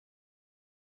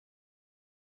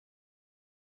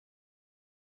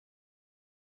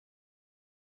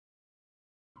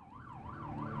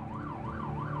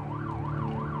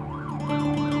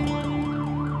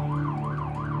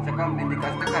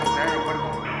indicaste cartel,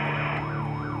 recuerdo.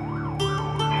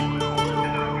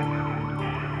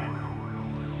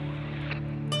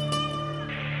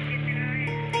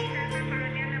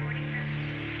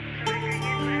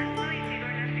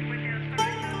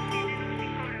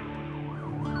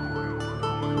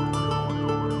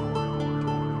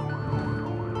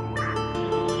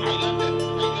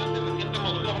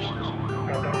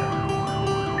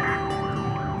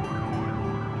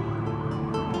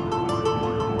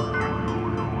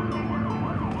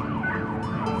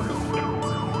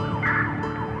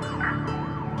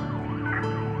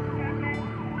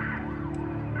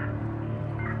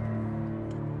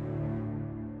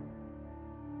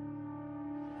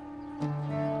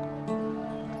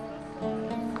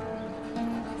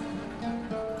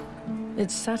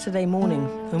 It's Saturday morning,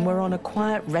 and we're on a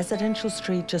quiet residential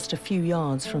street just a few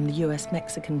yards from the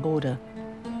US-Mexican border.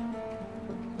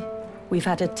 We've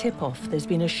had a tip-off there's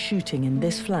been a shooting in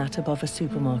this flat above a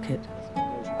supermarket.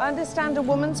 I understand a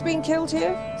woman's been killed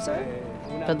here, sir?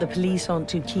 But the police aren't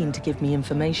too keen to give me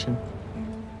information.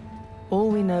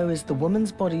 All we know is the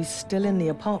woman's body's still in the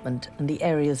apartment, and the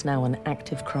area's now an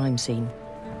active crime scene.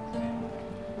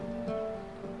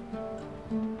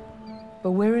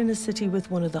 But we're in a city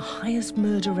with one of the highest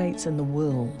murder rates in the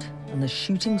world, and the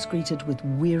shooting's greeted with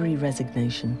weary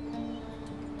resignation.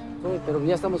 Pero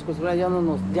ya estamos acostumbrados,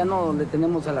 ya no le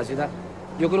tenemos a la ciudad.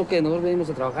 Yo creo que nosotros venimos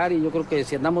a trabajar y yo creo que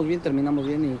si andamos bien, terminamos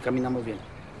bien y caminamos bien.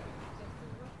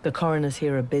 The coroners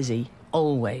here are busy,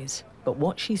 always, but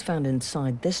what she's found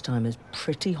inside this time is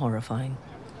pretty horrifying.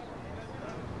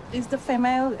 Is the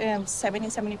female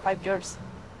 75 years?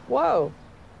 Whoa.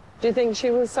 Do you think she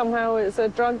was somehow, it's a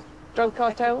drug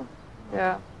cartel?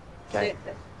 Yeah. Okay.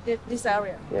 This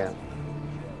area? Yeah.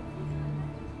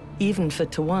 Even for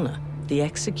Tawana, the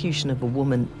execution of a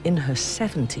woman in her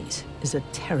 70s is a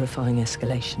terrifying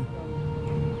escalation.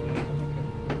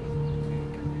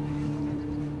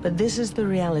 But this is the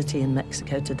reality in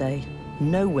Mexico today.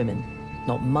 No women,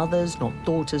 not mothers, not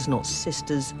daughters, not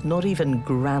sisters, not even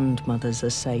grandmothers are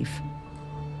safe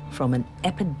from an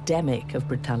epidemic of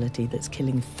brutality that's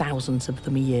killing thousands of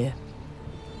them a year.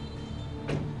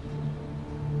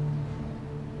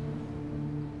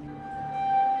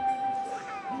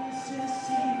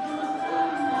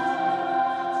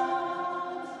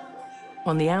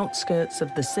 On the outskirts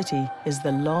of the city is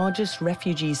the largest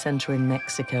refugee center in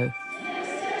Mexico.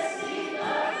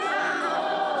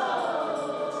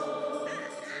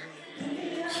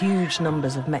 Huge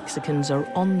numbers of Mexicans are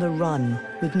on the run,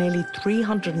 with nearly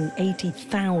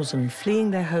 380,000 fleeing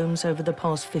their homes over the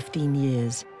past 15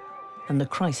 years. And the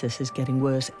crisis is getting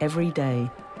worse every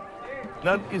day.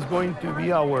 That is going to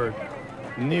be our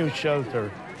new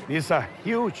shelter. It's a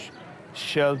huge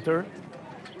shelter,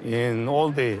 and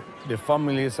all the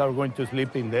families are going to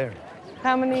sleep in there.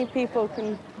 How many people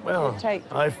can it take?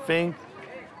 I think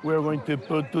we're going to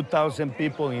put 2,000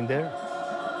 people in there.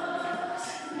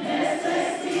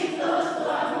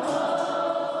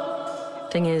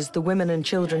 Thing is, the women and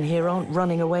children here aren't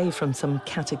running away from some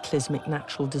cataclysmic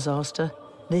natural disaster.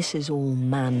 This is all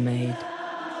man-made.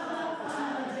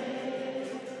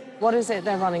 What is it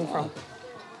they're running from?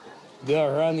 They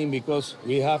are running because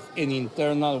we have an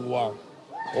internal war.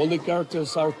 All the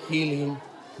cartels are killing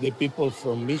the people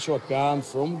from Michoacán,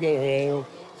 from Guerrero,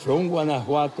 from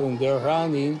Guanajuato, and they're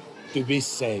running to be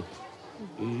safe.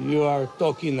 You are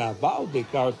talking about the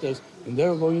cartels, and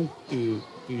they're going to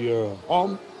your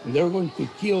home, and they're going to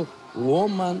kill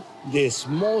women, the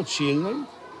small children.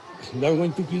 They're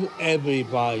going to kill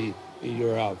everybody in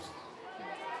your house.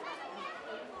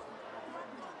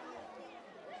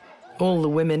 All the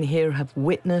women here have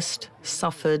witnessed,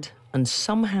 suffered, and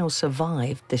somehow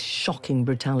survived this shocking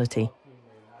brutality.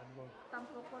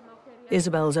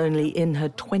 Isabel's only in her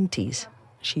 20s.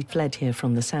 She fled here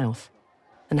from the south.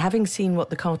 And having seen what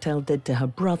the cartel did to her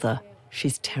brother,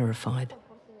 she's terrified.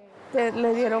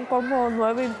 Le dieron como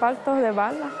 9 impactos de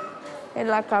bala en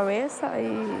la cabeza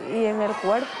y en el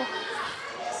cuerpo.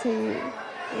 Sí.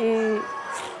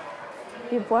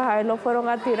 Y pues ahí lo fueron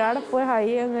a tirar pues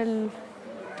ahí en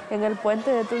el puente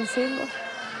de Tulcingo.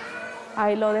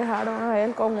 Ahí lo dejaron a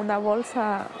él con una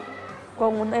bolsa, lo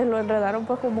enredaron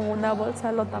pues como en una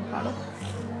bolsa, lo taparon.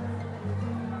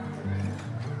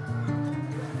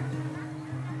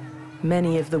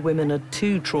 Many of the women are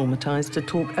too traumatized to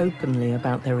talk openly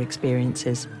about their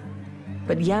experiences.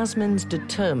 But Yasmin's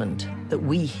determined that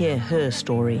we hear her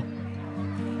story.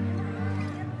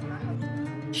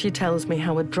 She tells me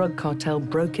how a drug cartel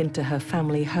broke into her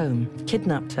family home,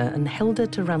 kidnapped her, and held her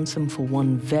to ransom for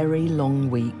one very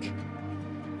long week.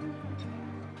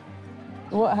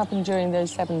 What happened during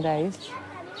those 7 days?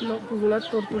 No, pues una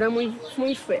tortura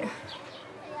muy fea.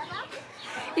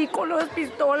 Y con las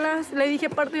pistolas, le dije,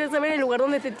 aparte ya saben el lugar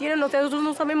donde te tienen, o sea, nosotros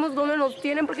no sabemos dónde nos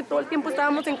tienen porque todo el tiempo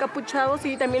estábamos encapuchados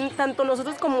y también tanto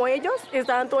nosotros como ellos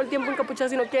estaban todo el tiempo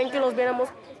encapuchados y no quieren que los viéramos.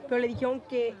 Pero le dijeron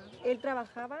que él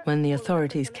trabajaba. When the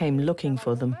authorities came looking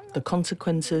for them, the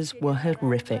consequences were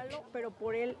horrific. Pero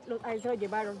por él, a él se lo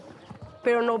llevaron.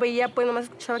 Pero no veía, pues nomás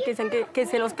escuchaba que decían que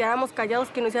se nos quedáramos callados,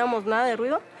 que no hiciéramos nada de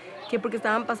ruido, que porque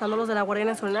estaban pasando los de la Guardia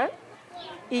Nacional.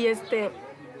 Y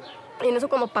en eso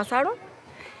cuando pasaron,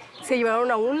 se llevaron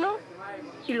a uno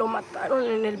y lo mataron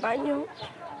en el baño.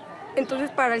 Entonces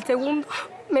para el segundo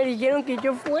me dijeron que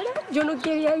yo fuera, yo no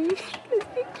quería ir.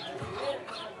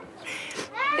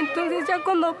 Entonces ya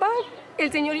cuando va,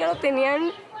 el señor ya lo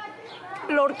tenían,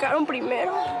 lo ahorcaron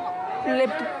primero, le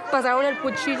pasaron el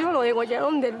cuchillo, lo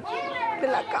degollaron de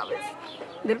la cabeza,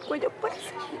 del cuello pues.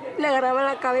 Le agarraban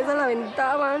la cabeza, la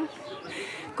aventaban,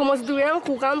 como si estuvieran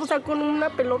jugando, o sea, con una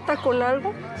pelota, con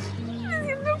algo. Me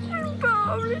siento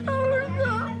culpable, la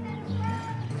verdad.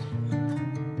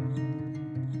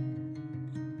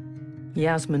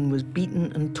 Yasmin was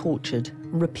beaten and tortured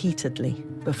repeatedly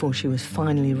before she was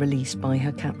finally released by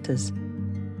her captors.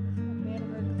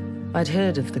 I'd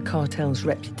heard of the cartel's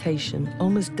reputation,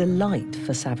 almost delight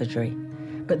for savagery,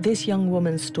 but this young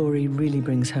woman's story really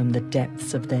brings home the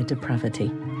depths of their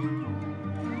depravity.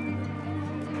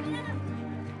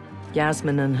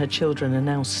 Yasmin and her children are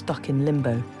now stuck in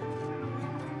limbo.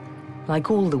 Like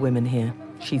all the women here,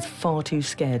 she's far too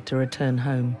scared to return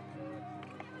home.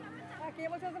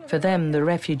 For them, the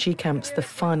refugee camp's the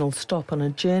final stop on a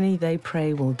journey they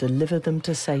pray will deliver them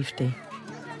to safety.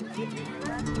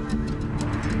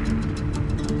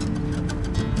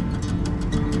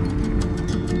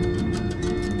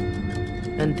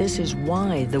 And this is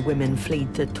why the women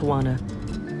fled to Tijuana.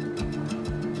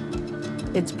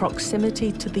 Its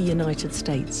proximity to the United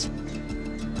States.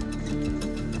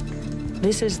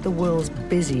 This is the world's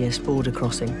busiest border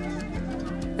crossing.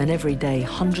 And every day,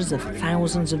 hundreds of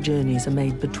thousands of journeys are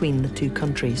made between the two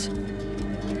countries.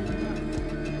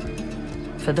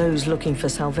 For those looking for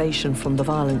salvation from the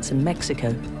violence in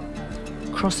Mexico,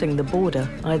 crossing the border,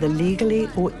 either legally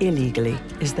or illegally,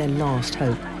 is their last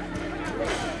hope.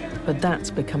 But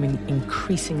that's becoming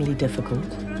increasingly difficult.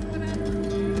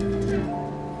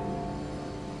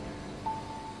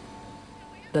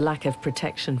 The lack of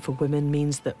protection for women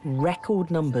means that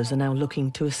record numbers are now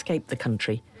looking to escape the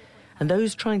country, and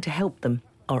those trying to help them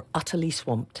are utterly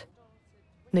swamped.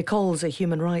 Nicole's a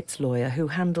human rights lawyer who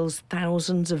handles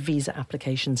thousands of visa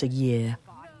applications a year,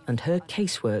 and her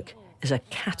casework is a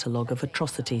catalogue of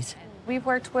atrocities. We've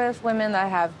worked with women that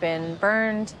have been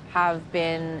burned, have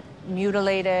been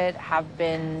mutilated, have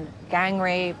been gang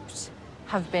raped,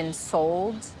 have been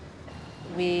sold.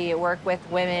 We work with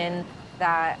women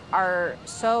that are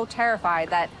so terrified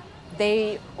that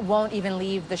they won't even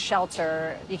leave the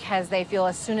shelter because they feel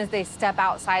as soon as they step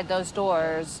outside those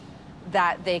doors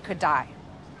that they could die.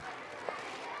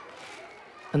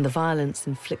 And the violence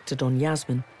inflicted on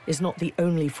Yasmin is not the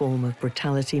only form of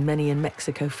brutality many in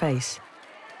Mexico face.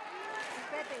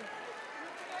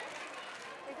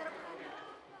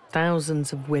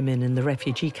 Thousands of women in the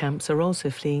refugee camps are also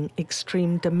fleeing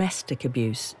extreme domestic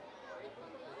abuse,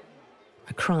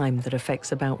 a crime that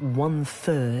affects about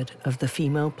 1/3 of the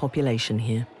female population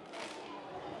here.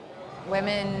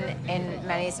 Women in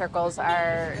many circles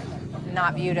are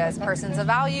not viewed as persons of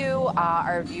value,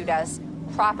 are viewed as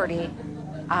property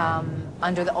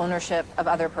under the ownership of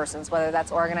other persons, whether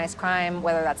that's organized crime,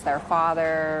 whether that's their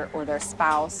father or their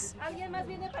spouse.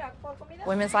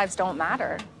 Women's lives don't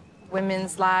matter.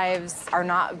 Women's lives are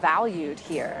not valued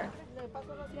here.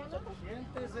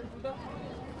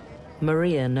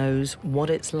 Maria knows what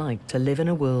it's like to live in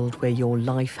a world where your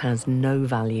life has no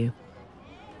value.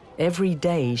 Every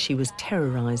day she was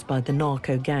terrorized by the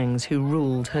narco gangs who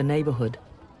ruled her neighborhood.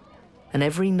 And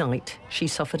every night she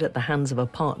suffered at the hands of a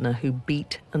partner who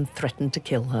beat and threatened to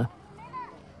kill her.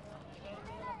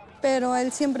 Pero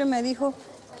él siempre me dijo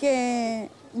que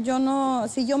yo no,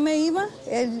 si yo me iba,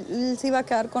 él se iba a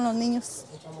quedar con los niños.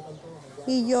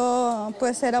 Y yo,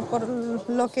 pues era por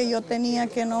lo que yo tenía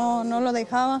que no lo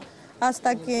dejaba.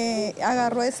 Hasta que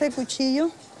agarró ese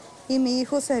cuchillo y mi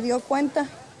hijo se dio cuenta.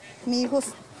 Mi hijo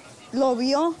lo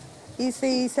vio y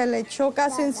se le echó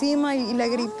casi encima y le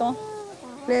gritó.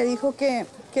 Le dijo que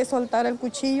soltara el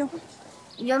cuchillo.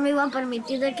 Yo me iba a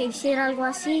permitir de que hiciera algo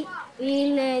así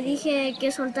y le dije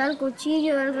que soltara el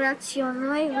cuchillo. Él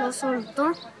reaccionó y lo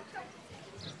soltó.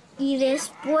 Y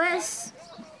después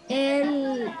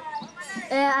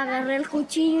agarré el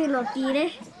cuchillo y lo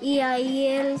tiré y ahí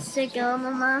él se quedó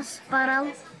nomás parado.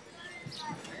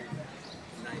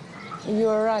 You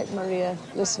were right, Maria,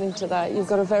 listening to that. You've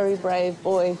got a very brave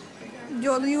boy.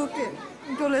 Yo digo que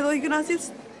yo le doy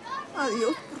gracias a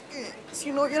Dios porque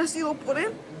si no hubiera sido por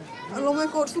él, a lo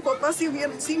mejor su papá sí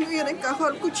me hubiera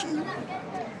encajado el cuchillo.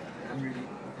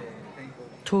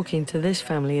 Talking to this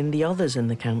family and the others in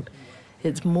the camp,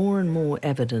 it's more and more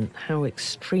evident how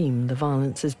extreme the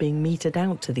violence is being meted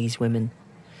out to these women,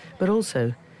 but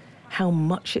also how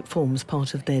much it forms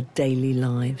part of their daily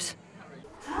lives.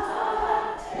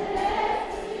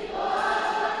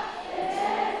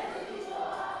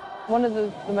 One of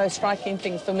the most striking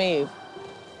things for me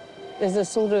is a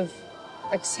sort of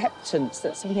acceptance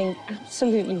that something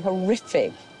absolutely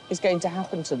horrific is going to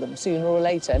happen to them sooner or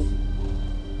later.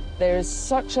 There is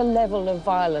such a level of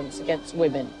violence against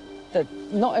women that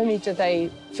not only do they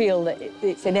feel that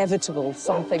it's inevitable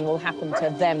something will happen to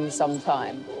them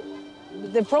sometime,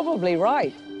 they're probably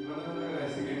right.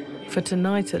 For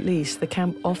tonight, at least, the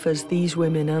camp offers these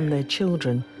women and their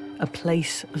children a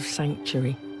place of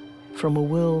sanctuary from a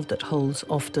world that holds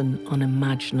often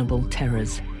unimaginable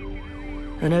terrors.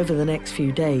 And over the next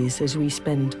few days, as we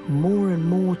spend more and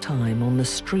more time on the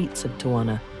streets of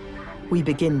Tijuana, we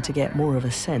begin to get more of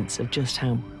a sense of just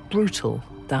how brutal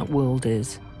that world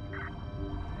is.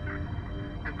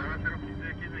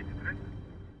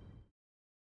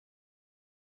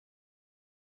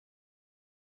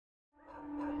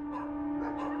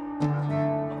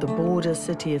 The border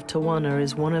city of Tijuana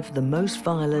is one of the most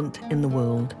violent in the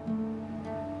world.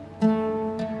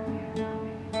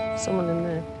 Someone in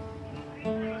there.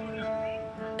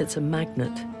 It's a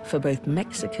magnet for both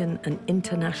Mexican and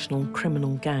international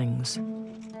criminal gangs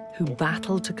who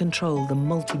battle to control the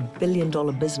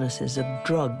multi-billion-dollar businesses of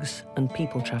drugs and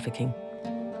people trafficking.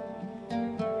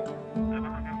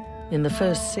 In the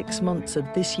first 6 months of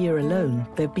this year alone,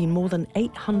 there have been more than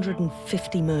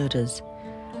 850 murders,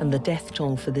 and the death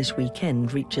toll for this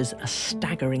weekend reaches a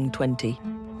staggering 20.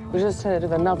 We just heard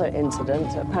of another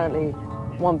incident. Apparently,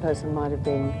 one person might have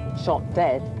been shot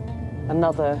dead,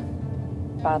 another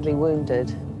badly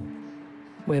wounded.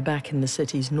 We're back in the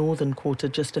city's northern quarter,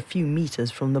 just a few meters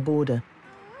from the border.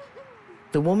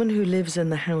 The woman who lives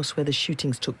in the house where the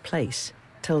shootings took place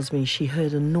tells me she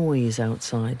heard a noise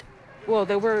outside. Well,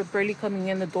 they were barely coming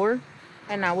in the door,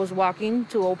 and I was walking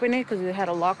to open it because it had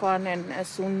a lock on, and as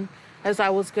soon as I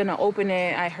was gonna open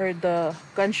it, I heard the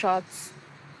gunshots,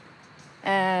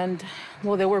 and,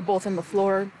 well, they were both on the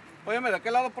floor. Óyeme, de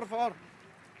aquel lado, por favor.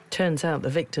 Turns out the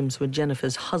victims were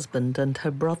Jennifer's husband and her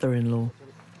brother-in-law.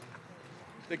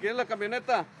 ¿Te quieres la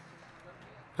camioneta?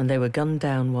 And they were gunned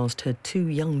down whilst her 2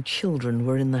 young children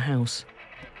were in the house.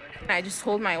 I just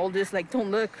told my oldest, like, don't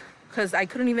look, because I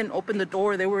couldn't even open the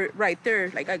door. They were right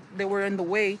there, like, they were in the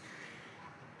way.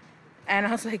 And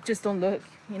I was like, just don't look,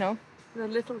 you know? The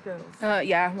little girls?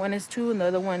 Yeah, one is 2 and the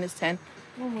other one is 10.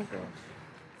 Oh, my gosh.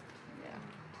 Yeah.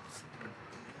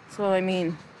 So, I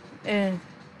mean,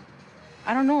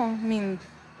 I don't know. I mean,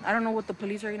 I don't know what the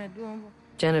police are going to do.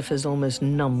 Jennifer's almost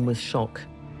numb with shock.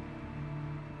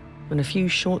 When a few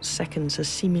short seconds, a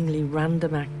seemingly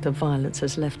random act of violence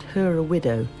has left her a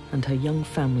widow and her young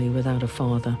family without a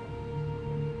father.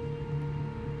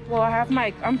 Well, I have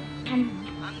I'm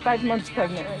 5 months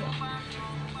pregnant right now.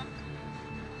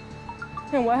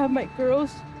 And I have my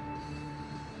girls.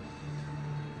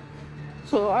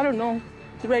 So I don't know.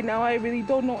 Right now, I really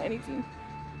don't know anything.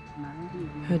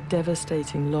 Her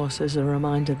devastating loss is a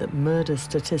reminder that murder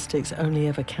statistics only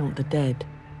ever count the dead.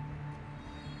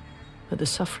 But the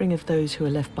suffering of those who are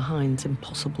left behind is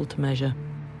impossible to measure.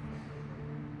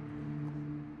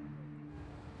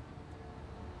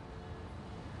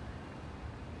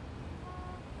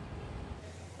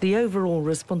 The overall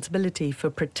responsibility for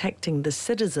protecting the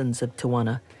citizens of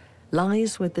Tijuana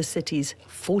lies with the city's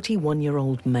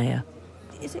 41-year-old mayor.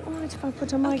 Is it all right if I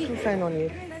put a microphone on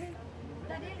you?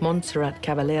 Montserrat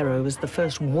Caballero was the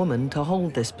first woman to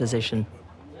hold this position.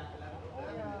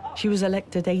 She was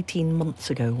elected 18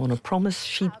 months ago on a promise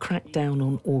she'd crack down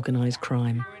on organized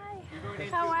crime. Hi.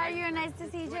 How are you? Nice to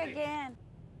see you again.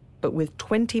 But with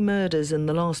 20 murders in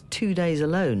the last 2 days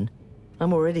alone,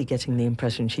 I'm already getting the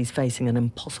impression she's facing an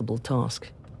impossible task.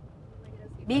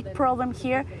 Big problem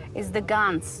here is the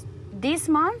guns. This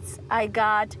month, I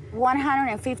got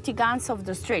 150 guns off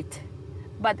the street.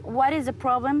 But what is the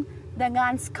problem? The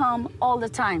guns come all the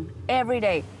time, every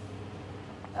day.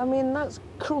 I mean, that's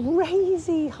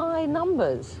crazy high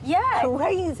numbers. Yeah.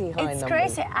 Crazy high numbers. It's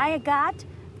crazy. I got,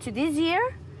 to this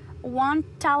year,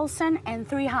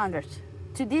 1,300.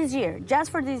 To this year,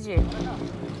 just for this year.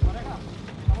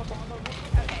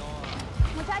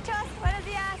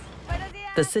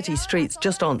 The city streets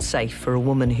just aren't safe for a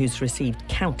woman who's received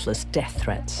countless death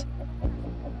threats.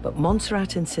 But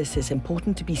Montserrat insists it's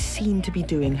important to be seen to be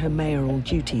doing her mayoral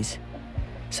duties.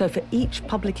 So for each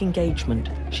public engagement,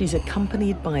 she's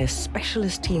accompanied by a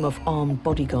specialist team of armed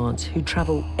bodyguards who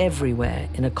travel everywhere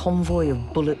in a convoy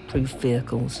of bulletproof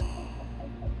vehicles.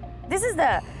 This is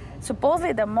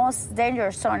supposedly the most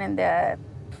dangerous zone in the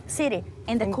city.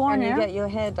 In the corner. And you get your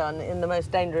hair done in the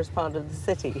most dangerous part of the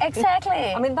city.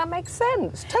 Exactly. I mean, that makes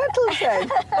sense. Total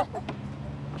sense.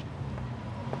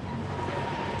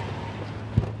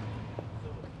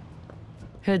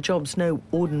 Her job's no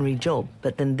ordinary job,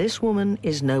 but then this woman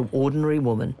is no ordinary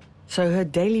woman. So her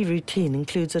daily routine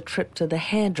includes a trip to the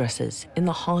hairdressers in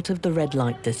the heart of the red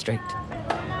light district.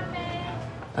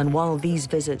 And while these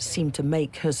visits seem to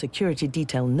make her security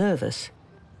detail nervous,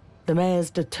 the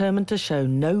mayor's determined to show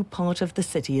no part of the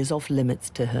city is off limits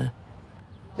to her.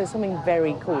 There's something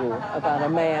very cool about a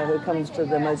mayor who comes to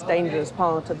the most dangerous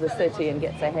part of the city and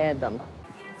gets her hair done.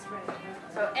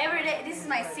 So every day, this is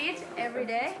my seat every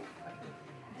day.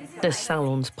 This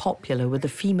salon's popular with the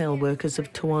female workers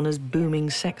of Tijuana's booming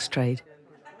sex trade.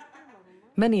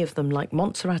 Many of them, like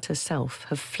Montserrat herself,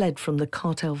 have fled from the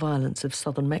cartel violence of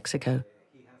southern Mexico.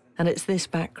 And it's this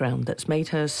background that's made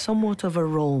her somewhat of a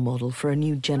role model for a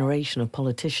new generation of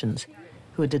politicians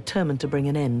who are determined to bring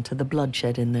an end to the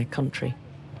bloodshed in their country.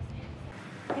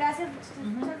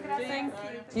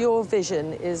 Your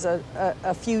vision is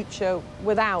a future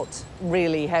without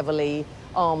really heavily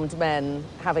armed men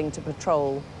having to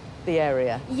patrol the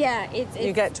area. Yeah,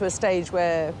 you get to a stage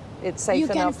where it's safe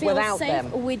enough without them. You can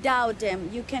feel safe without them.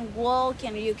 You can walk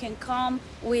and you can come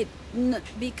with,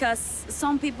 because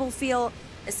some people feel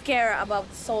scared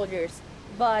about soldiers,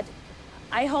 but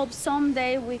I hope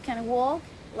someday we can walk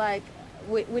like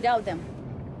without them.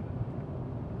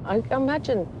 I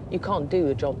imagine you can't do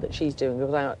a job that she's doing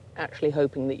without actually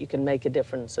hoping that you can make a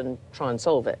difference and try and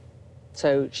solve it.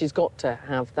 So she's got to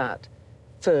have that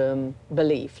firm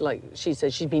belief. Like she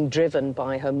says, she's been driven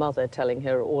by her mother telling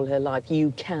her all her life,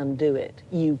 you can do it,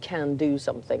 you can do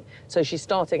something. So she's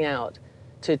starting out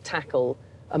to tackle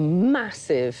a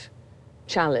massive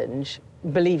challenge,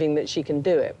 believing that she can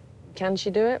do it. Can she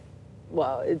do it?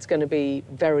 Well, it's going to be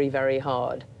very, very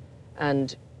hard.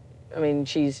 And I mean,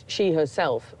 she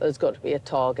herself has got to be a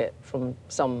target from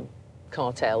some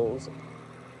cartels.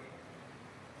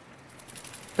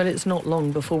 But it's not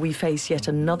long before we face yet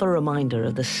another reminder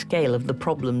of the scale of the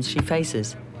problems she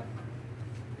faces.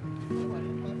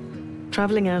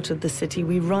 Traveling out of the city,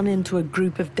 we run into a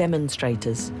group of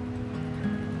demonstrators.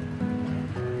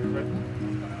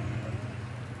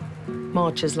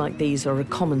 Marches like these are a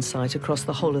common sight across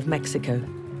the whole of Mexico.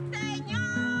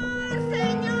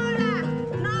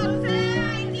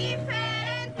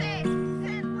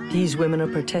 These women are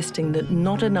protesting that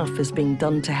not enough is being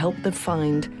done to help them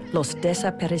find los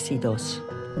desaparecidos,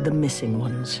 the missing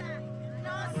ones.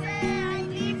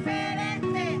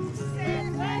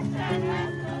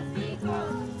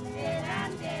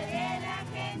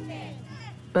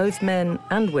 Both men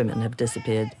and women have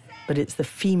disappeared, but it's the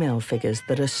female figures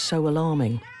that are so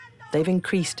alarming. They've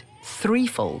increased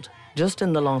threefold just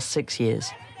in the last 6 years.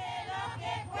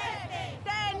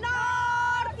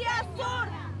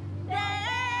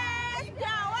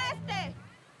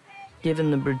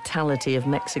 Given the brutality of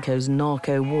Mexico's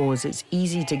narco wars, it's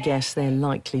easy to guess their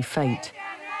likely fate.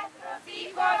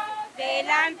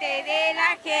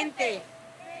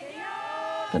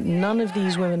 But none of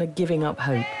these women are giving up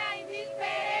hope.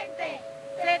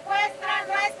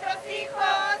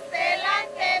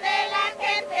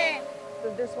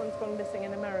 This one's gone missing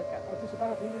in America.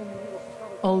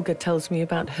 Olga tells me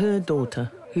about her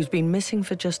daughter, who's been missing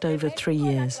for just over 3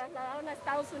 years.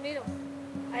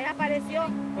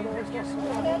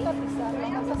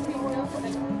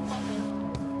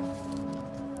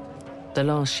 The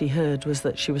last she heard was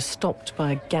that she was stopped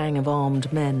by a gang of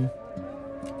armed men.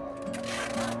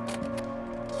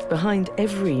 Behind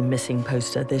every missing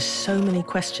poster, there's so many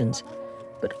questions,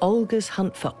 but Olga's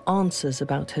hunt for answers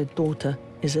about her daughter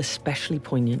is especially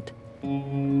poignant.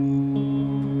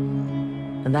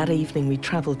 And that evening we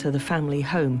traveled to the family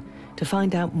home to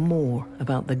find out more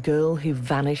about the girl who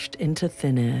vanished into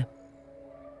thin air.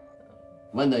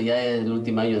 Bueno, ya el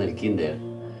último año del kinder.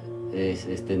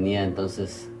 Tenía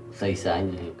entonces 6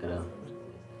 años, yo creo.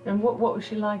 And what was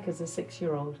she like as a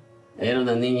 6-year-old? Era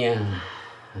una niña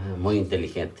muy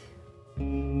inteligente.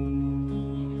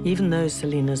 Even though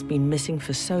Selena's been missing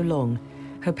for so long,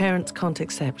 her parents can't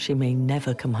accept she may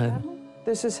never come home.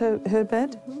 This is her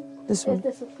bed? This one? Este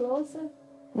es su closet.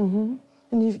 Mm-hmm.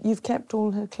 And you've kept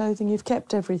all her clothing, you've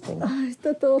kept everything?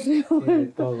 Está todo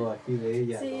revuelto. Todo aquí de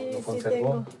ella, sí, lo sí,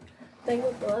 conservó. tengo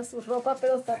toda su ropa,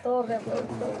 pero está todo revuelto.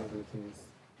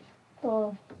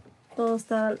 Todo todo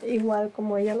está igual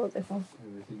como ella lo dejó.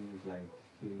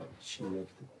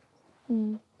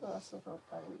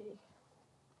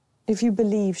 If you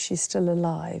believe she's still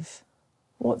alive,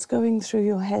 what's going through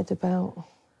your head about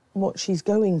what she's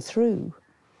going through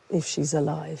if she's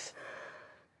alive?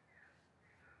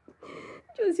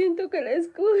 Yo siento que la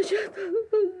escucho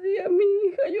todos los días, mi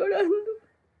hija llorando.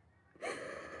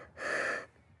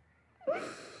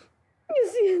 Yo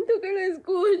siento que la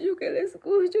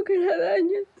escucho, que la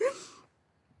dañan.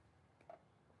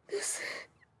 No sé.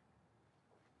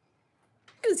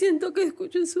 Yo siento que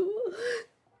escucho su voz.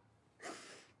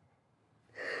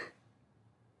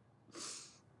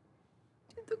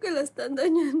 Siento que la están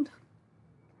dañando.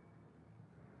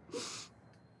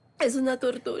 Es una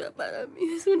tortura para mí,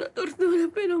 es una tortura,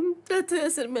 pero trato de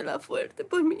hacérmela fuerte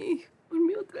por mi hija, por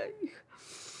mi otra hija.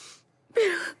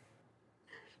 Pero...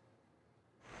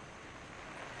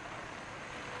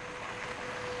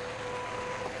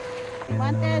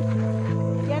 Guantes.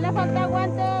 ¿Quién le falta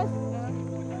guantes?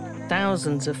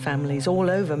 Thousands of families all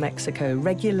over Mexico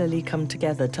regularly come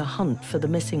together to hunt for the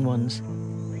missing ones.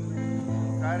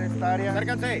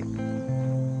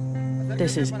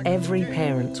 This is every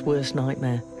parent's worst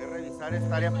nightmare.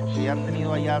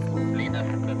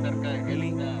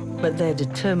 But their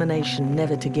determination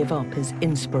never to give up is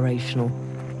inspirational.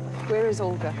 Where is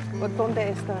Olga?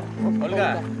 ¿Dónde está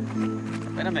Olga,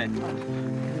 espérame.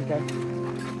 Okay.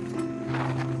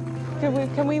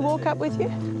 Can we walk up with you?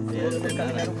 Sí,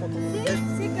 claro que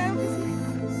sí.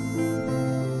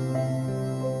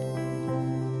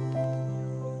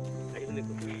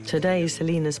 Today,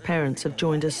 Selena's parents have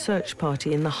joined a search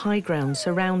party in the high ground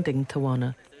surrounding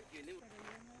Tijuana.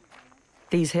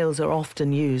 These hills are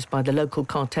often used by the local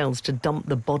cartels to dump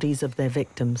the bodies of their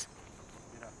victims.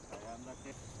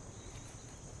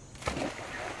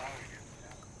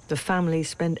 The families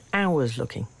spend hours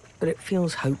looking, but it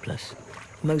feels hopeless,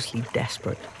 mostly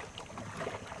desperate.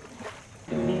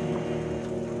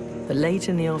 But late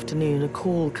in the afternoon, a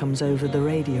call comes over the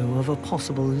radio of a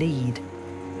possible lead.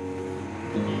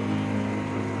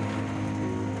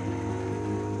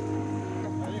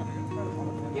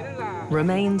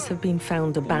 Remains have been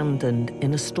found abandoned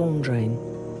in a storm drain.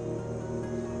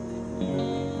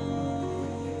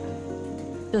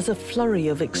 There's a flurry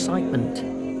of excitement,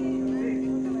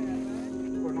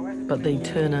 but they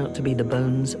turn out to be the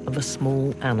bones of a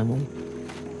small animal.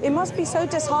 It must be so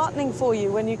disheartening for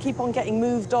you when you keep on getting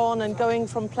moved on and going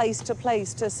from place to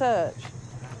search.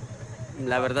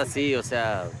 La verdad sí, o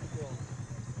sea,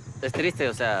 es triste,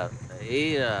 o sea,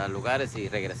 ir a lugares y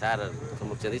regresar,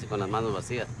 como se dice, con las manos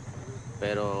vacías.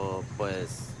 Pero,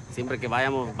 pues, siempre que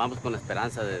vayamos, vamos con la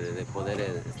esperanza de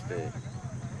poder,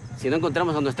 si no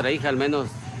encontramos a nuestra hija, al menos,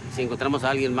 si encontramos a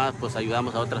alguien más, pues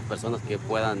ayudamos a otras personas que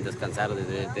puedan descansar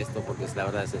de esto, porque la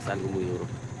verdad es algo muy duro.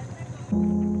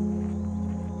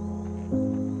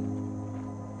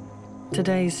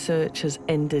 Today's search has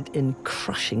ended in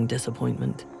crushing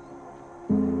disappointment.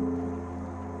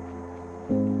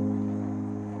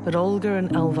 But Olga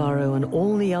and Alvaro and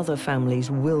all the other families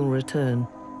will return,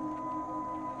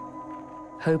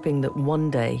 hoping that one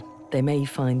day they may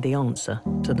find the answer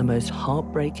to the most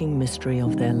heartbreaking mystery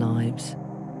of their lives.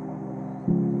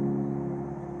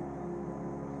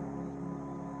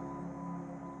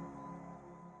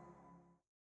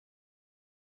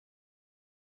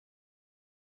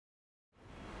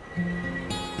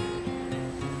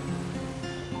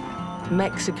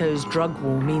 Mexico's drug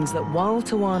war means that while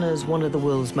Tijuana is one of the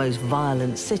world's most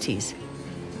violent cities,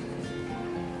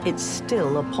 it's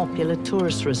still a popular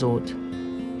tourist resort.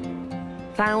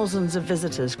 Thousands of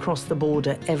visitors cross the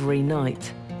border every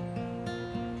night.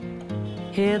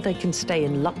 Here they can stay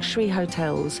in luxury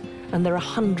hotels, and there are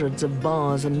hundreds of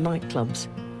bars and nightclubs,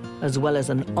 as well as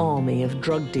an army of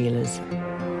drug dealers.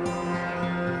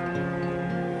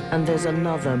 And there's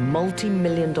another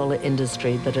multi-million-dollar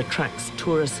industry that attracts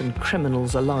tourists and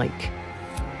criminals alike: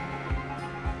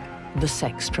 the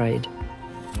sex trade.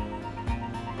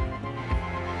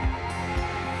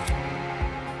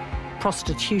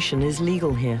 Prostitution is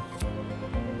legal here.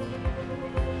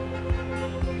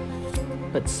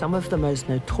 But some of the most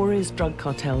notorious drug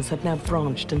cartels have now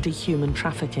branched into human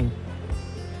trafficking.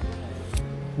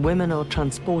 Women are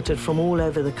transported from all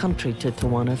over the country to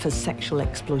Tijuana for sexual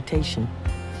exploitation,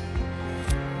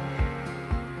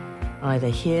 either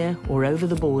here or over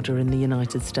the border in the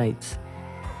United States.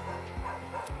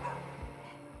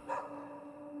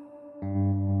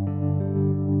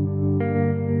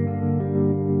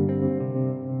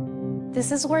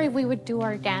 This is where we would do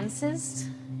our dances,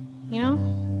 you know?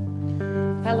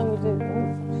 How long would you...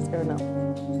 Just going up.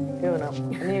 Going up.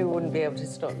 I knew you wouldn't be able to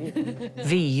stop you.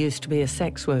 V used to be a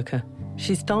sex worker.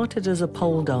 She started as a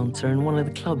pole dancer in one of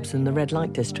the clubs in the red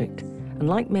light district, and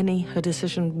like many, her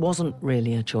decision wasn't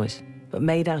really a choice, but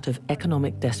made out of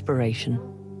economic desperation.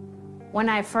 When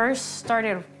I first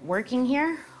started working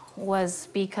here was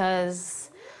because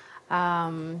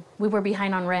we were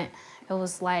behind on rent. It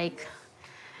was like,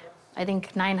 I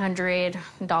think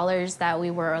 $900 that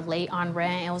we were late on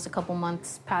rent. It was a couple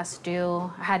months past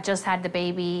due. I had just had the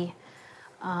baby,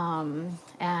 and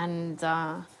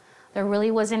there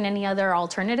really wasn't any other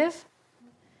alternative.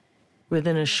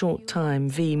 Within a short time,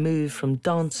 V moved from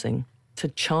dancing to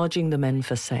charging the men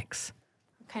for sex.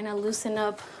 Kind of loosen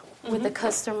up with the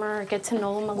customer, get to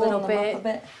know them a little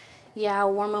bit. Yeah,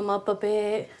 warm them up a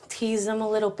bit, tease them a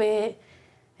little bit.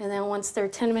 And then once their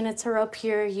 10 minutes are up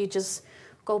here, you just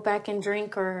go back and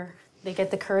drink, or they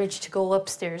get the courage to go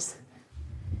upstairs.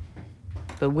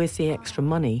 But with the extra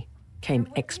money came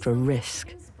extra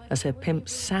risk. As her pimp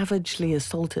savagely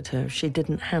assaulted her, she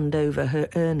didn't hand over her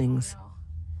earnings.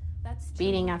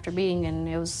 Beating after beating, and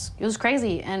it was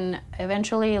crazy. And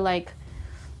eventually, like,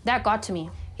 that got to me.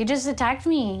 He just attacked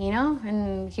me, you know,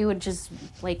 and he would just,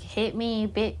 like, hit me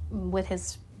bit with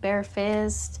his bare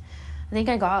fist. I think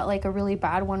I got, like, a really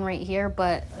bad one right here,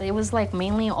 but it was, like,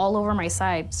 mainly all over my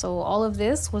side. So all of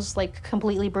this was, like,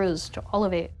 completely bruised, all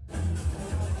of it.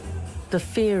 The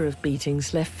fear of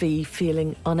beatings left V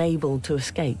feeling unable to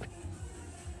escape,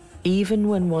 even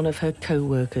when one of her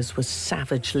co-workers was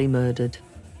savagely murdered.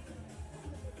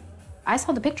 I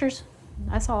saw the pictures.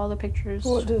 I saw all the pictures.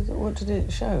 What did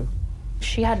it show?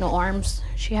 She had no arms.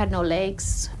 She had no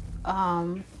legs. You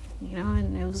know,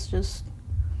 and it was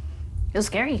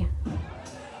scary.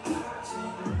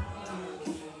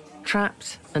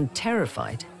 Trapped and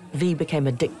terrified, V became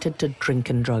addicted to drink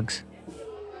and drugs.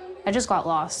 I just got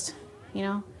lost, you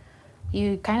know?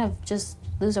 You kind of just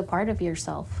lose a part of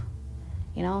yourself,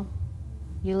 you know?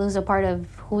 You lose a part of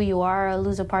who you are,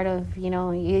 lose a part of, you know,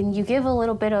 you give a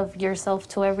little bit of yourself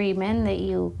to every man that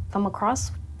you come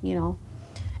across, you know,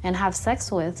 and have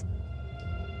sex with.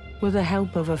 With the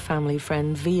help of a family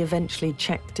friend, V eventually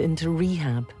checked into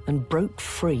rehab and broke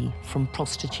free from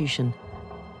prostitution.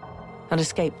 An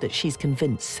escape that she's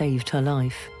convinced saved her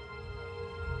life.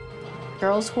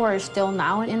 Girls who are still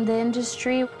now in the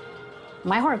industry,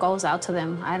 my heart goes out to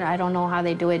them. I don't know how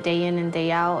they do it day in and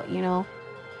day out, you know?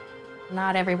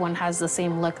 Not everyone has the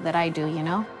same luck that I do, you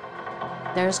know?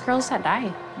 There's girls that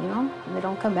die, you know? And they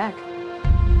don't come back.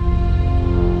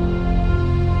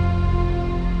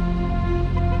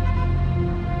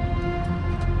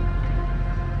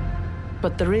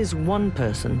 But there is one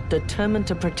person determined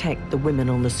to protect the women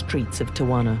on the streets of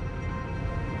Tijuana.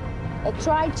 I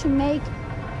try to make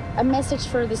a message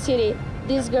for the city.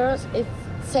 These girls, it's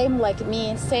same like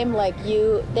me, same like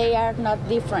you. They are not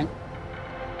different.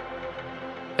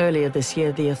 Earlier this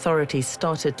year, the authorities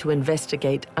started to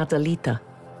investigate Adelita,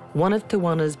 one of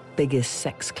Tijuana's biggest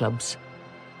sex clubs.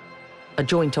 A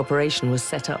joint operation was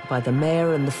set up by the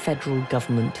mayor and the federal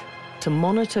government to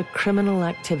monitor criminal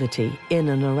activity in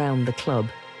and around the club,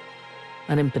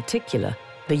 and in particular,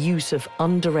 the use of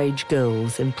underage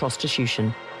girls in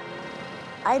prostitution.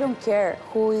 I don't care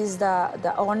who is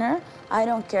the owner. I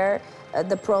don't care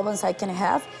the problems I can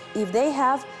have. If they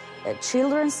have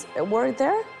children's work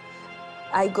there,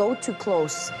 I go too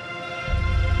close.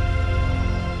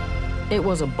 It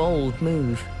was a bold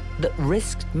move that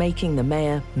risked making the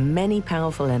mayor many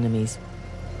powerful enemies.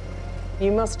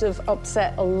 You must have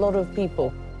upset a lot of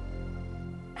people.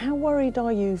 How worried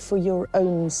are you for your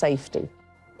own safety?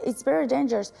 It's very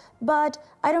dangerous, but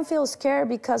I don't feel scared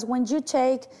because when you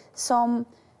take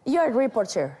you're a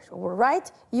reporter, right?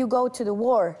 You go to the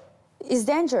war. It's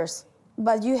dangerous,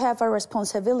 but you have a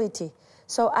responsibility.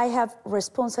 So I have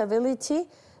responsibility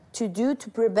to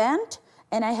prevent,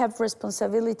 and I have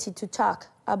responsibility to talk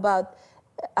about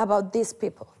these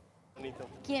people.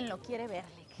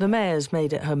 The mayor's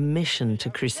made it her mission to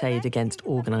crusade against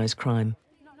organized crime.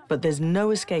 But there's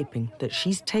no escaping that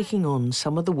she's taking on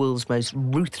some of the world's most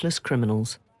ruthless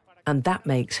criminals. And that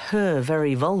makes her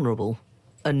very vulnerable,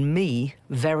 and me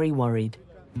very worried.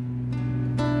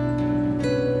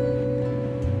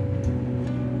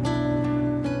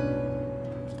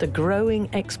 The growing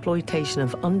exploitation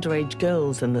of underage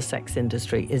girls in the sex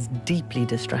industry is deeply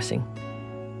distressing.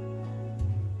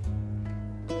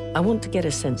 I want to get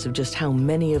a sense of just how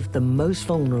many of the most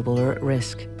vulnerable are at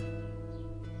risk.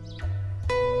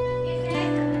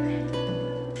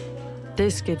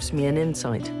 This gives me an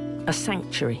insight, a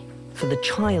sanctuary for the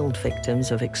child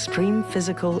victims of extreme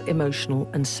physical, emotional,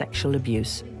 and sexual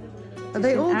abuse. Are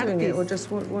they all doing it, or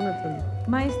just one of them?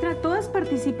 Maestra, ¿todas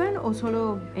participan o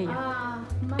solo ella?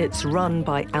 It's run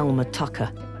by Alma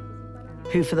Tucker.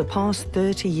 who for the past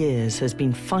 30 years has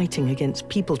been fighting against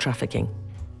people trafficking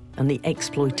and the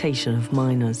exploitation of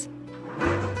minors.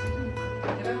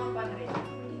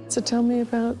 So tell me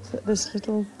about this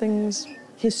little thing's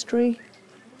history.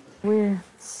 We're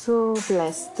so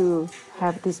blessed to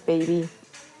have this baby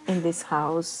in this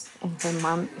house, and her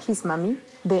mom, his mommy.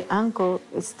 The uncle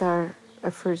started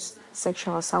first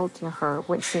sexual assaulting her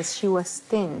since she was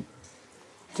 10,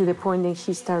 to the point that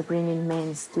he started bringing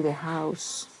men to the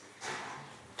house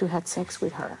to have sex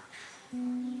with her.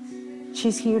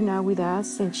 She's here now with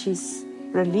us, and she's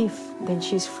relieved. Then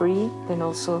she's free, then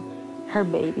also her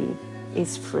baby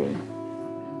is free.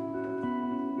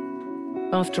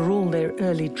 After all their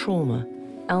early trauma,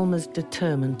 Alma's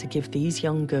determined to give these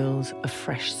young girls a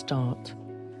fresh start.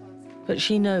 But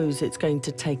she knows it's going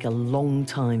to take a long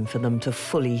time for them to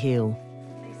fully heal.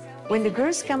 When the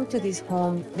girls come to this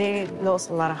home, they lost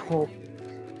a lot of hope.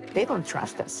 They don't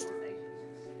trust us.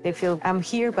 They feel, I'm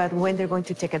here, but when they're going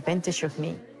to take advantage of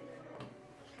me.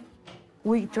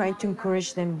 We try to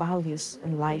encourage them values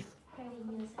in life.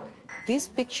 This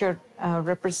picture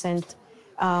represents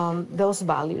those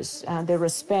values, the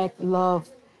respect, love,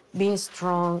 being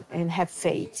strong, and have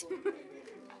faith.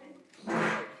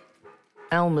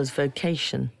 Alma's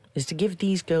vocation is to give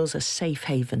these girls a safe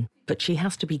haven, but she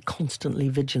has to be constantly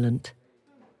vigilant.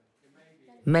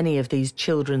 Many of these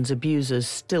children's abusers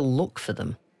still look for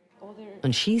them,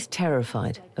 and she's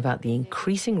terrified about the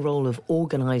increasing role of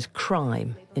organized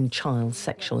crime in child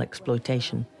sexual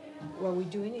exploitation. What we're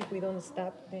doing, if we don't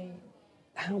stop,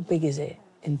 How big is it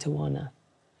in Tijuana?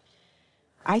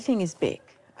 I think it's big.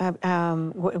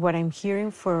 What I'm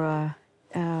hearing for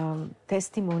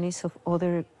testimonies of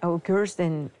other girls,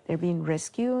 then they're being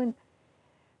rescued.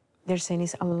 They're saying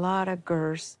it's a lot of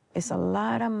girls. It's a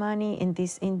lot of money in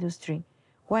this industry.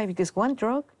 Why? Because one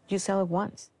drug, you sell it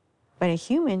once. But a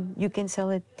human, you can sell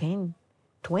it 10,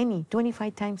 20,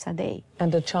 25 times a day.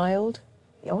 And a child?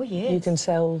 Oh, yes. You can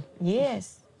sell...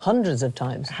 Yes. Hundreds of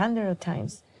times? Hundreds of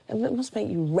times. And it must make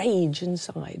you rage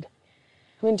inside.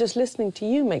 I mean, just listening to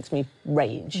you makes me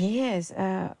rage. Yes,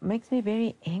 makes me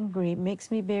very angry, makes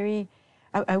me very...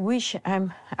 I wish I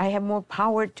have more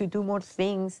power to do more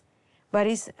things, but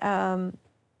it's,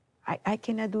 I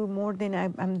cannot do more than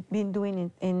I've been doing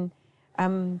it, and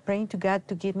I'm praying to God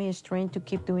to give me strength to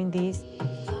keep doing this.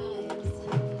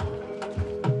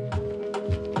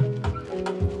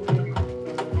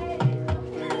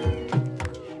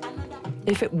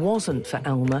 If it wasn't for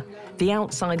Alma, the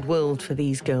outside world for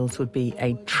these girls would be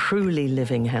a truly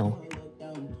living hell.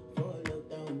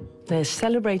 They're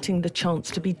celebrating the chance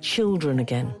to be children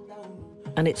again.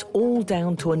 And it's all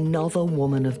down to another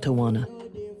woman of Tijuana,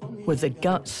 with the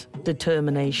guts,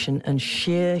 determination, and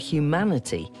sheer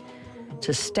humanity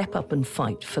to step up and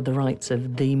fight for the rights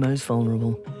of the most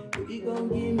vulnerable.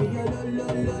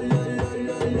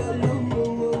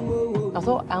 I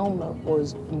thought Alma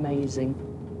was amazing.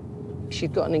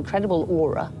 She'd got an incredible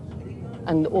aura,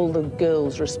 and all the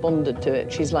girls responded to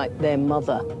it. She's like their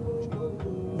mother.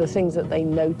 The things that they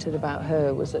noted about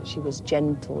her was that she was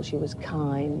gentle, she was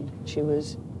kind, she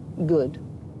was good.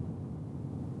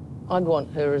 I'd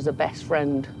want her as a best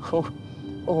friend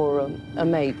or a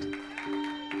mate.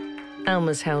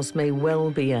 Alma's house may well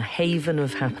be a haven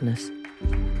of happiness.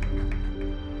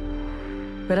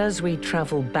 But as we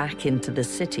travel back into the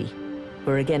city,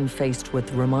 we're again faced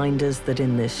with reminders that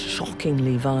in this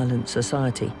shockingly violent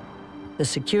society, the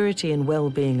security and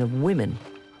well-being of women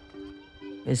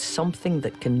is something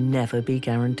that can never be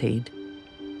guaranteed.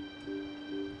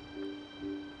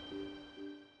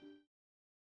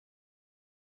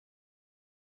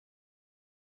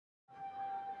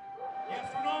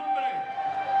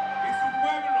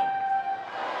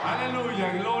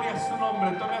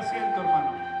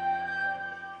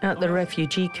 At the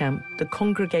refugee camp, the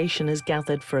congregation has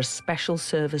gathered for a special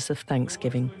service of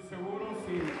Thanksgiving.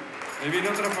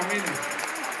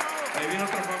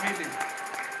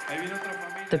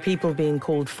 The people being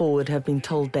called forward have been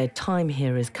told their time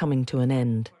here is coming to an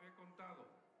end.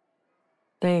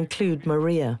 They include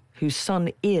Maria, whose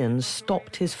son Ian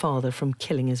stopped his father from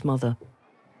killing his mother.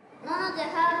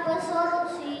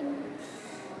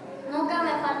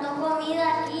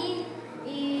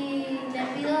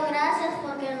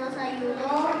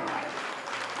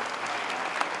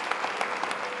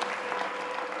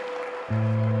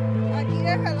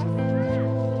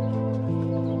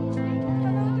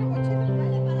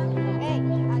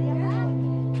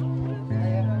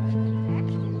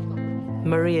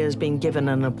 Maria's been given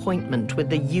an appointment with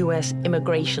the US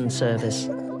Immigration Service.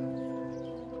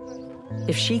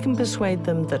 If she can persuade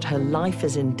them that her life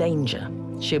is in danger,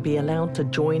 she'll be allowed to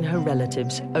join her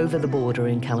relatives over the border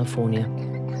in California.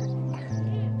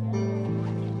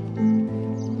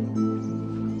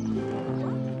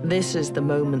 This is the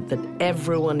moment that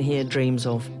everyone here dreams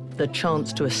of, the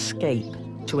chance to escape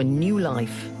to a new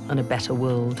life and a better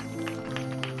world.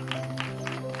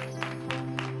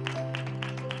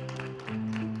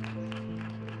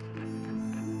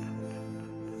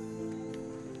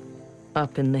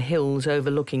 Up in the hills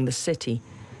overlooking the city,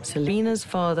 Selena's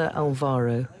father,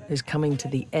 Alvaro, is coming to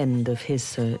the end of his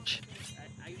search.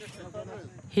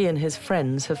 He and his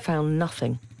friends have found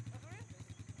nothing,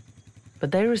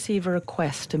 but they receive a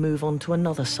request to move on to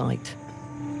another site.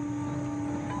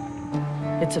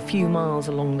 It's a few miles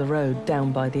along the road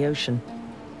down by the ocean,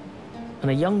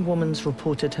 and a young woman's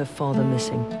reported her father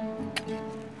missing.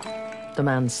 The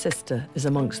man's sister is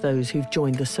amongst those who've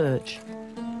joined the search.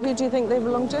 Who do you think they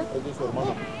belong to?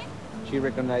 She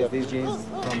recognized these jeans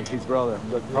from his brother,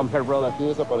 from her brother.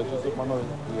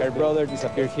 Her brother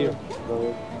disappeared here.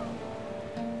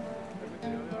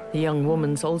 The young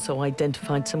woman's also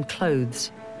identified some clothes.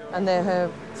 And they're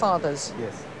her father's?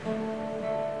 Yes.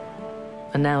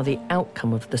 And now the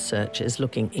outcome of the search is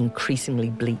looking increasingly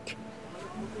bleak.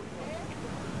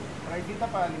 A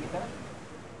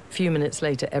few minutes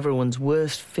later, everyone's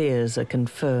worst fears are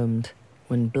confirmed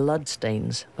when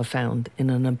bloodstains are found in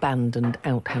an abandoned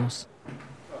outhouse.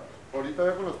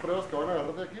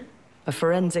 A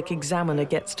forensic examiner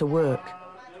gets to work,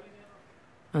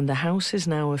 and the house is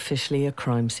now officially a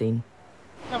crime scene.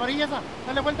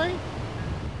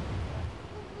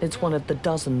 It's one of the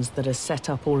dozens that are set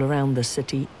up all around the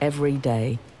city every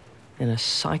day in a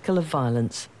cycle of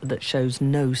violence that shows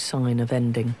no sign of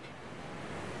ending.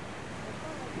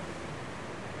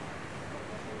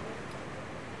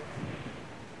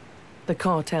 The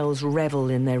cartels revel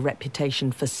in their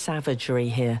reputation for savagery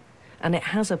here, and it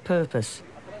has a purpose.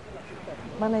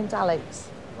 My name's Alex.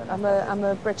 I'm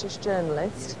a British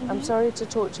journalist. I'm sorry to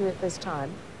talk to you at this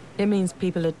time. It means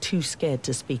people are too scared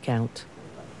to speak out.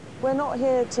 We're not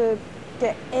here to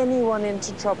get anyone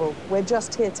into trouble. We're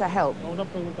just here to help. No,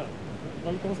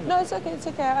 it's okay, it's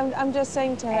okay. I'm just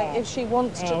saying to her, if she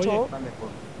wants to talk.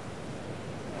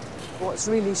 What's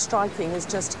really striking is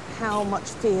just how much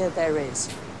fear there is,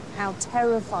 how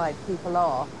terrified people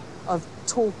are of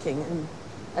talking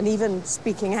and even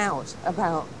speaking out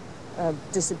about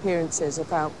disappearances,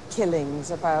 about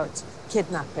killings, about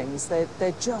kidnappings.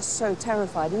 They're just so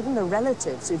terrified. Even the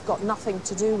relatives who've got nothing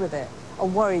to do with it are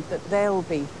worried that they'll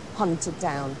be hunted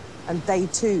down and they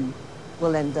too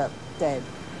will end up dead.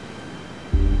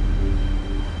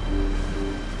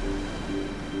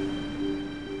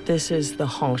 This is the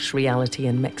harsh reality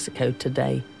in Mexico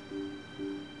today.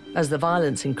 As the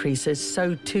violence increases,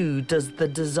 so too does the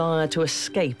desire to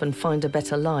escape and find a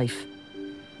better life.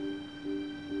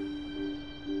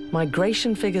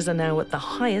 Migration figures are now at the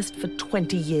highest for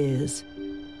 20 years.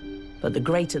 But the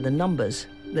greater the numbers,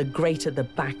 the greater the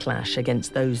backlash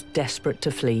against those desperate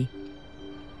to flee.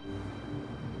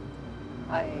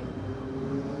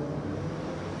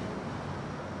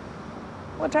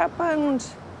 What happened?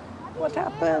 What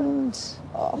happened?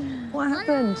 Oh, what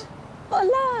happened?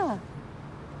 Hola!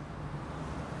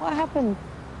 What happened?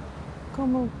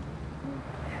 ¿Cómo?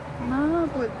 Nada,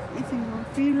 pues hicimos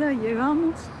fila,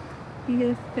 llegamos y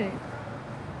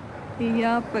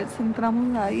ya pues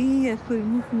entramos ahí,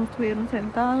 nos estuvieron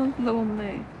sentados, luego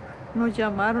nos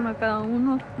llamaron a cada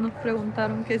uno, nos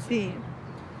preguntaron que si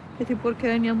por qué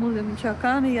veníamos de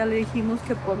Michoacán y ya le dijimos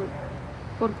que por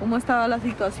cómo estaba la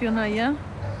situación allá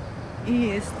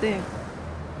y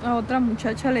a otra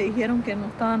muchacha le dijeron que no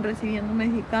estaban recibiendo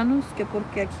mexicanos, que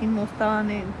porque aquí no estaban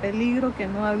en peligro, que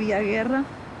no había guerra,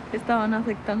 que estaban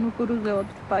afectando puros de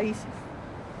otros países.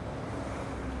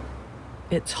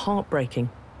 It's heartbreaking.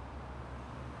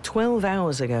 12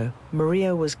 hours ago,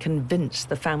 Maria was convinced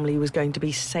the family was going to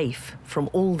be safe from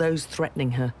all those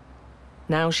threatening her.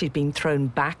 Now she's been thrown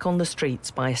back on the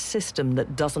streets by a system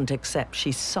that doesn't accept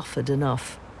she's suffered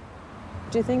enough.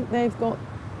 Do you think they've got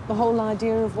the whole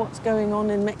idea of what's going on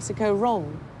in Mexico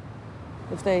wrong?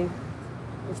 If they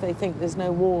think there's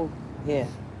no war here?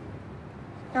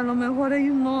 A lo mejor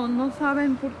ellos no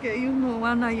saben porque ellos no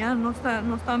van allá, no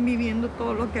están viviendo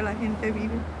todo lo que la gente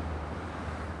vive.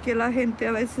 Que la gente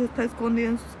a veces está escondida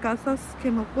en sus casas, que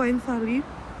no pueden salir,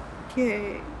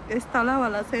 que está la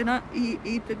balacera y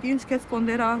te tienes que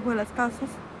esconder abajo de las casas.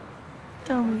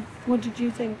 Tell me, what did you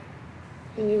think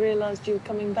when you realized you were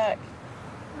coming back?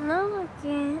 Nada,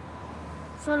 que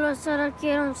solo estar aquí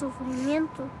era un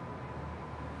sufrimiento.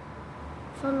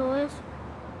 Solo eso.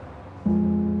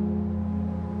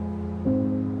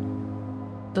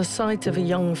 The sight of a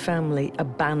young family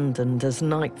abandoned as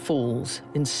night falls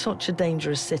in such a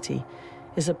dangerous city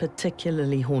is a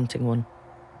particularly haunting one.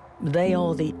 They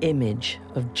are the image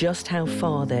of just how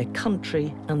far their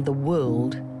country and the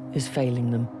world is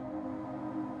failing them.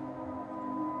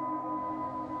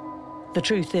 The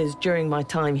truth is, during my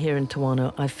time here in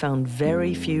Tijuana, I've found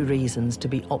very few reasons to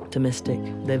be optimistic.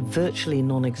 They're virtually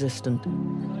non-existent.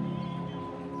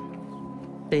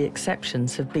 The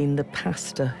exceptions have been the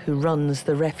pastor who runs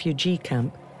the refugee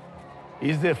camp.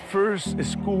 It's the first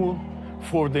school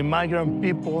for the migrant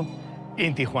people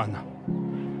in Tijuana.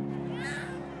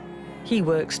 He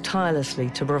works tirelessly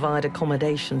to provide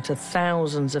accommodation to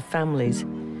thousands of families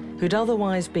who'd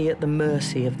otherwise be at the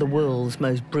mercy of the world's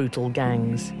most brutal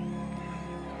gangs.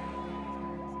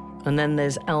 And then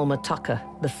there's Alma Tucker,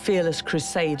 the fearless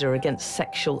crusader against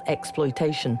sexual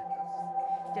exploitation.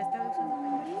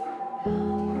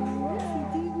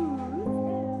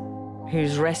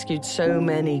 Who's rescued so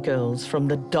many girls from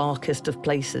the darkest of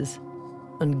places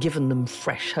and given them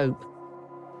fresh hope.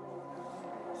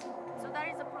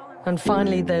 And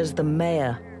finally, there's the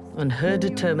mayor and her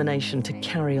determination to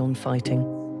carry on fighting.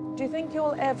 Do you think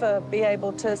you'll ever be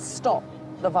able to stop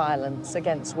the violence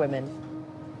against women?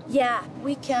 Yeah,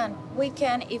 we can. We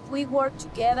can if we work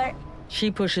together.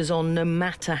 She pushes on no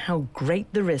matter how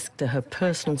great the risk to her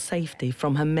personal safety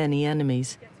from her many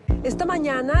enemies. Esta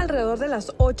mañana, alrededor de las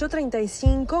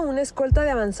 8:35, una escolta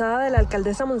de avanzada de la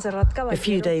alcaldesa Montserrat Caballero. A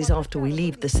few days after we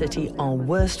leave the city, our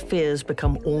worst fears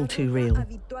become all too real.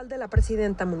 Habitual de la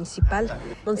presidenta municipal,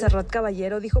 Montserrat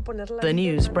Caballero, dijo poner la... The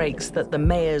news breaks that the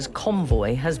mayor's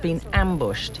convoy has been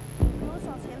ambushed.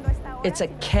 It's a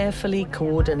carefully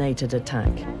coordinated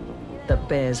attack that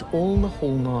bears all the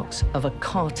hallmarks of a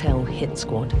cartel hit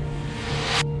squad.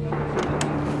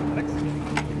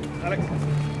 Alex.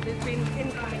 There's been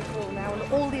incoming call now,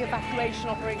 and all the evacuation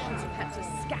operations have had to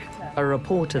scatter. A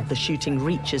report of the shooting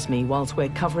reaches me whilst we're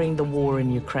covering the war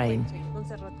in Ukraine.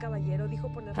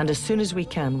 And as soon as we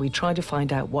can, we try to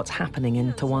find out what's happening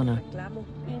in Tijuana.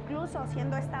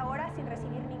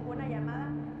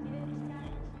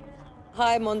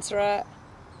 Hi, Montserrat.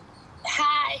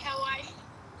 Hi, how are you?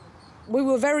 We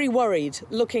were very worried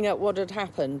looking at what had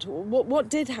happened. What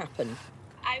did happen?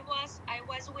 I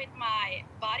was with my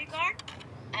bodyguard,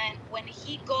 and when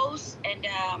he goes and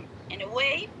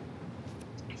away,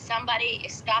 somebody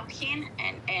stopped him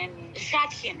and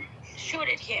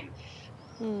shooted him.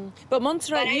 But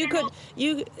Montserrat,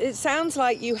 it sounds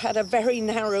like you had a very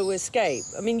narrow escape.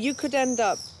 I mean, you could end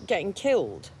up getting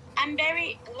killed. I'm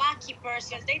very lucky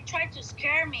person. They tried to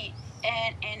scare me,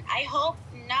 and I hope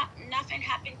nothing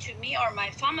happened to me or my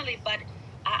family. But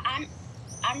I'm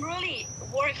really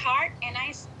work hard, and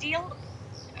I still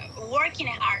working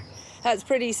hard. That's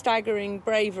pretty staggering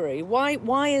bravery.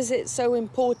 Why is it so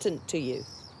important to you?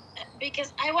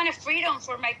 Because I want a freedom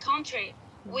for my country.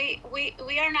 We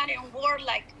are not in war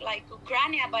like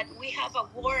Ukraine, but we have a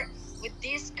war with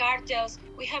these cartels.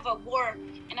 We have a war,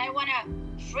 and I want a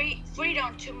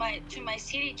freedom to my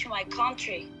city, to my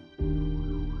country.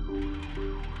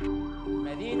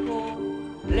 Me dijo,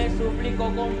 le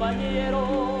suplico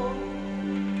compañero,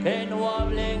 que no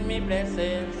hable en mi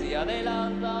presencia de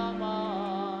las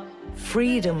damas.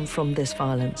 Freedom from this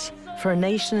violence, for a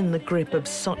nation in the grip of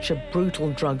such a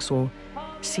brutal drugs war,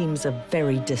 seems a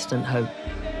very distant hope.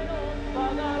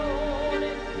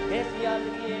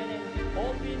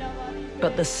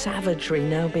 But the savagery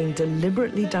now being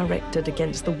deliberately directed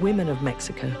against the women of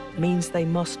Mexico means they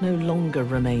must no longer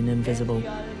remain invisible.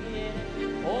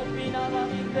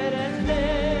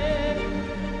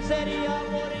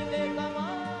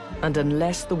 And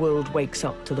unless the world wakes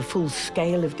up to the full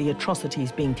scale of the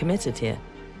atrocities being committed here,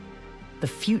 the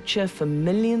future for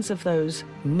millions of those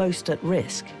most at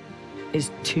risk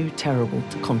is too terrible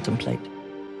to contemplate.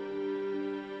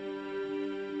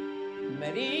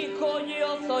 Me dijo,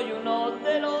 yo soy uno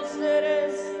de los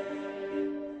seres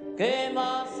que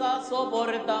más ha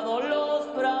soportado los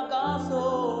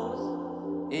fracasos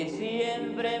y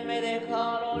siempre me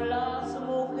dejaron las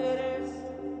mujeres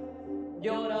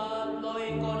llorar.